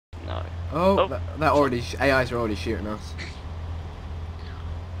No. Oh, Oh. that already AIs are already shooting us.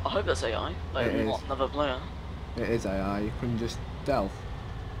 I hope that's AI. Like, It not is. another player. It is AI. You can just stealth.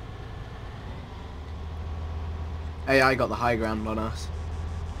 AI got the high ground on us.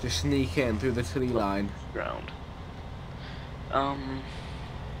 Just sneak in through the tree line. Ground.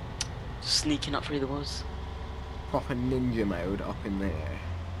 Sneaking up through the woods. Proper ninja mode up in there.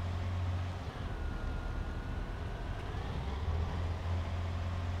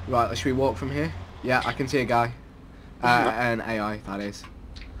 Right, should we walk from here? Yeah, I can see a guy. An AI, that is.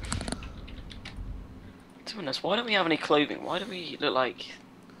 To be honest, why don't we have any clothing? Why do we look like...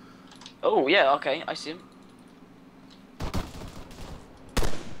 Oh, yeah, okay, I see him.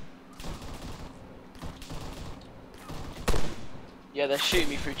 Yeah, they're shooting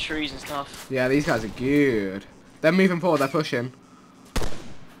me through trees and stuff. Yeah, these guys are good. They're moving forward, they're pushing.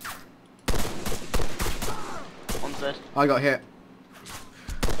 One's dead. I got hit.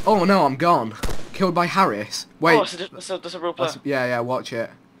 Oh no, I'm gone. Killed by Harris. Wait. Oh, that's a real player. Yeah, watch it.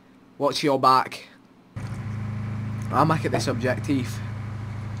 Watch your back. I'm back at this objective.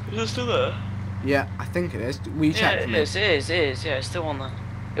 Is it still there? Yeah, I think it is. We checked Yeah, it is, yeah, it's still on there.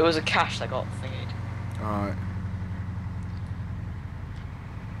 It was a cache that got thingied. Alright.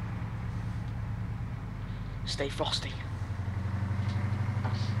 Stay frosty.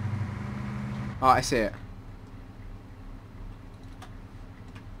 Oh, I see it.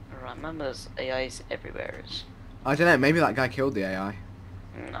 Alright, remember there's AIs everywhere. I don't know, maybe that guy killed the AI.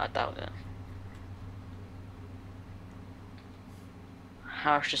 I doubt it.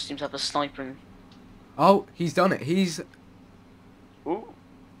 Harris just seems to have a sniper and... Oh, he's done it. He's... Ooh,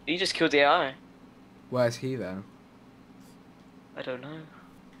 he just killed the AI. Where's he then? I don't know.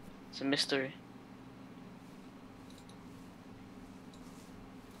 It's a mystery.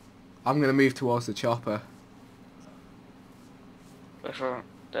 I'm gonna move towards the chopper. Go for it.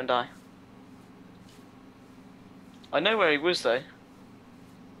 Don't die. I know where he was though.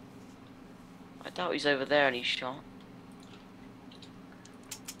 I doubt he's over there and he's shot.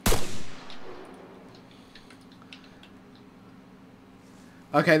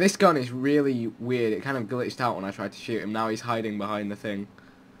 Okay, this gun is really weird. It kind of glitched out when I tried to shoot him. Now he's hiding behind the thing.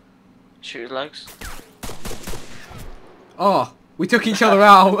 Shoot his legs. Oh, we took each other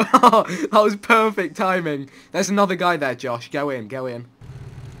out. That was perfect timing. There's another guy there, Josh. Go in, go in.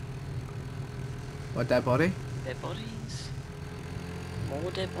 What, dead body? Dead bodies.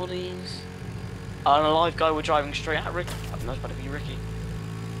 More dead bodies. An alive guy we're driving straight at Ricky. I don't know if that'd be Ricky.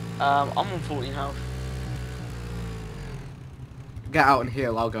 I'm on 14 health. Get out and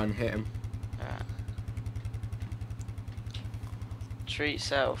heal. I'll go and hit him. Alright. Treat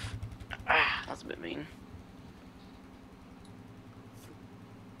yourself. Ah, that's a bit mean.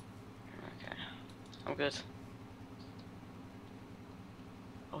 Okay. I'm good.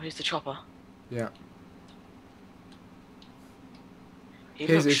 Oh, here's the chopper. Yeah. He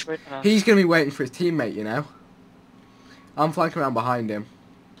Here's looks his, straight at us. he's going to be waiting for his teammate, you know. I'm flanking around behind him.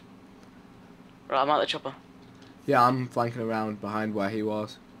 Right, I'm at the chopper. Yeah, I'm flanking around behind where he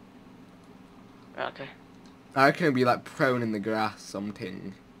was. Right, okay. I reckon he'll be like prone in the grass,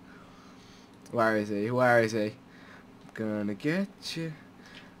 something. Where is he? Where is he? Gonna get you.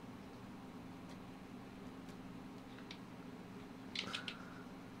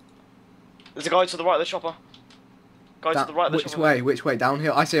 There's a guy to the right of the chopper. Guy to the right of the Which chopper. way? Which way?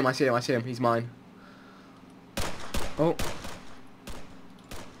 Downhill? I see him, I see him, I see him. He's mine. Oh.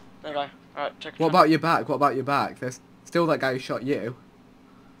 There we go. Alright, check. What about your back? What about your back? There's still that guy who shot you.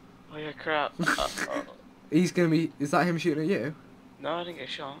 Oh yeah, crap. He's gonna be... Is that him shooting at you? No, I didn't get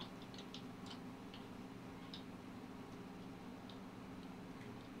shot.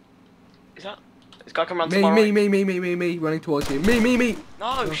 Is that... This guy come around to my right. Me, running towards you. Me.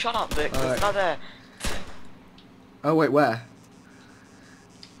 No, Oh. shut up, Vic. Alright. It's not there. Oh, wait, where?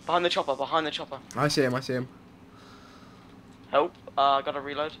 Behind the chopper, behind the chopper. I see him, I see him. Help. Gotta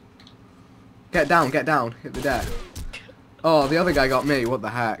reload. Get down, hit the deck. Oh, the other guy got me, what the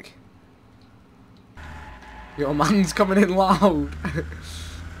heck? Your man's coming in loud.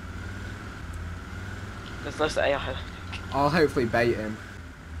 There's less AI. I'll hopefully bait him.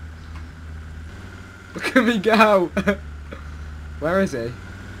 Look at me go! Where is he?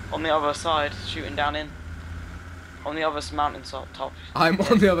 On the other side, shooting down in. On the other mountain top. I'm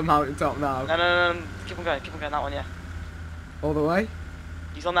on the other mountaintop now. No. Keep on going, that one, yeah. All the way?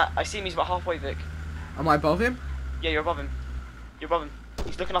 He's on that. I see him, he's about halfway, Vic. Am I above him? Yeah, you're above him.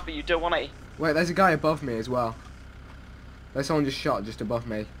 He's looking up at you, do a 180. Wait, there's a guy above me as well. There's someone just shot just above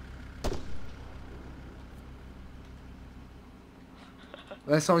me.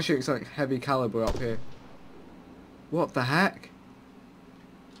 There's someone shooting something heavy caliber up here. What the heck?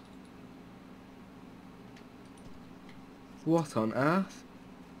 What on earth?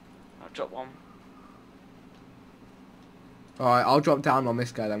 I'll drop one. Alright, I'll drop down on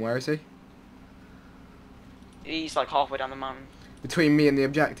this guy then. Where is he? He's like halfway down the mountain. Between me and the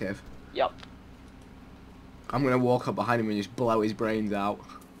objective? Yup. I'm gonna walk up behind him and just blow his brains out.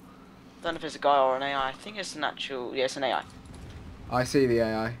 Don't know if it's a guy or an AI. I think it's an actual... Yeah, it's an AI. I see the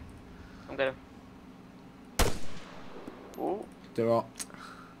AI. I'm gonna... Ooh. Dropped.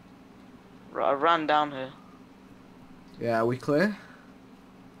 Right, I ran down here. Yeah, are we clear?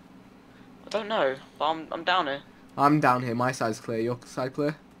 I don't know, but I'm down here. I'm down here. My side's clear. Your side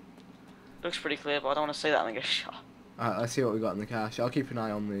clear? Looks pretty clear, but I don't want to say that and get shot. Alright, let's see what we got in the cache. I'll keep an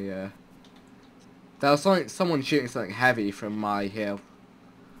eye on the... There was someone shooting something heavy from my hill.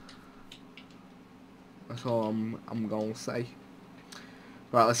 That's all I'm gonna say.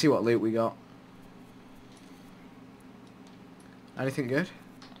 Right, let's see what loot we got. Anything good?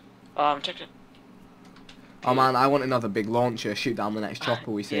 Check it. Oh man, I want another big launcher. Shoot down the next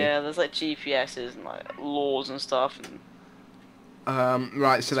chopper we see. Yeah, there's like GPSs and like laws and stuff and...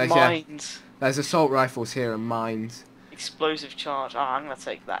 Right, so there's mines. Yeah, there's assault rifles here and mines. Explosive charge. I'm gonna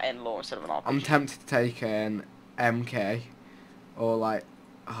take that N-law instead of an RPG. I'm tempted to take an MK. Or like...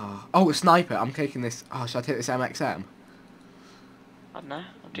 Oh, a sniper. I'm taking this... Oh, should I take this MXM? I don't know.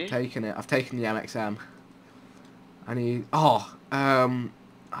 Do you? Taking it. I've taken the MXM. I need...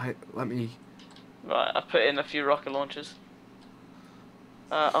 let me... Right, I put in a few rocket launchers.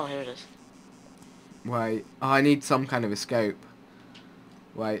 Oh, here it is. Wait. Oh, I need some kind of a scope.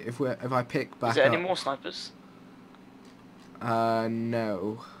 Wait, if I pick back up... Is there any more snipers?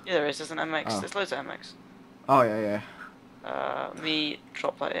 No. Yeah, there is. There's an MX. Oh. There's loads of MX. Oh, yeah. Me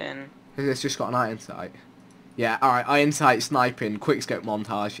drop that in. Has this just got an iron sight? Yeah, alright, iron sight, sniping, quick scope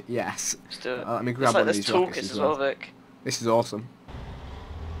montage, yes. Let's do it. Let me grab one of these rockets toolkits as well. Vic. This is awesome.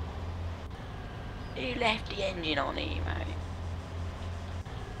 Who left the engine on here, mate?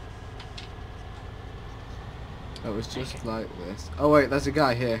 It was just like this. Oh wait, there's a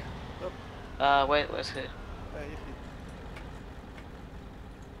guy here. Wait, where's here?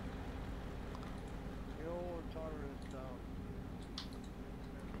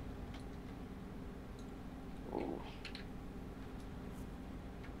 Ooh.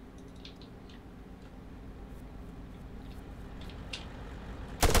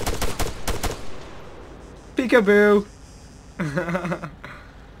 Peekaboo!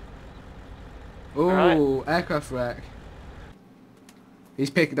 Ooh, Right. aircraft wreck. He's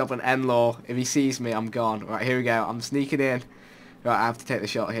picking up an N-law. If he sees me, I'm gone. Right, here we go. I'm sneaking in. Right, I have to take the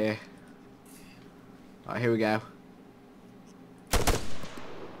shot here. Right, here we go.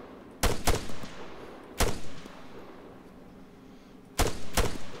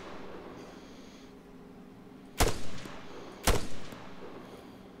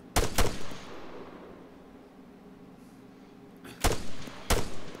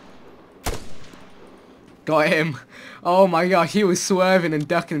 Got him. Oh my gosh, he was swerving and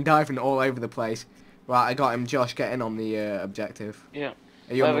ducking and diving all over the place. Right, I got him. Josh, get in on the objective. Yeah.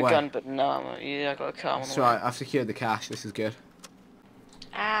 Are you I on have the a way? gun, but no, yeah, I got a car on That's the way. right, I've secured the cache. This is good.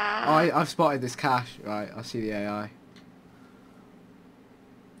 Ah. Oh, I've spotted this cache. Right, I see the AI.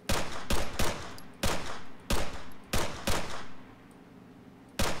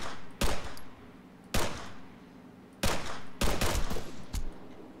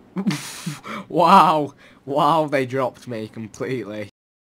 Wow. Wow, they dropped me completely.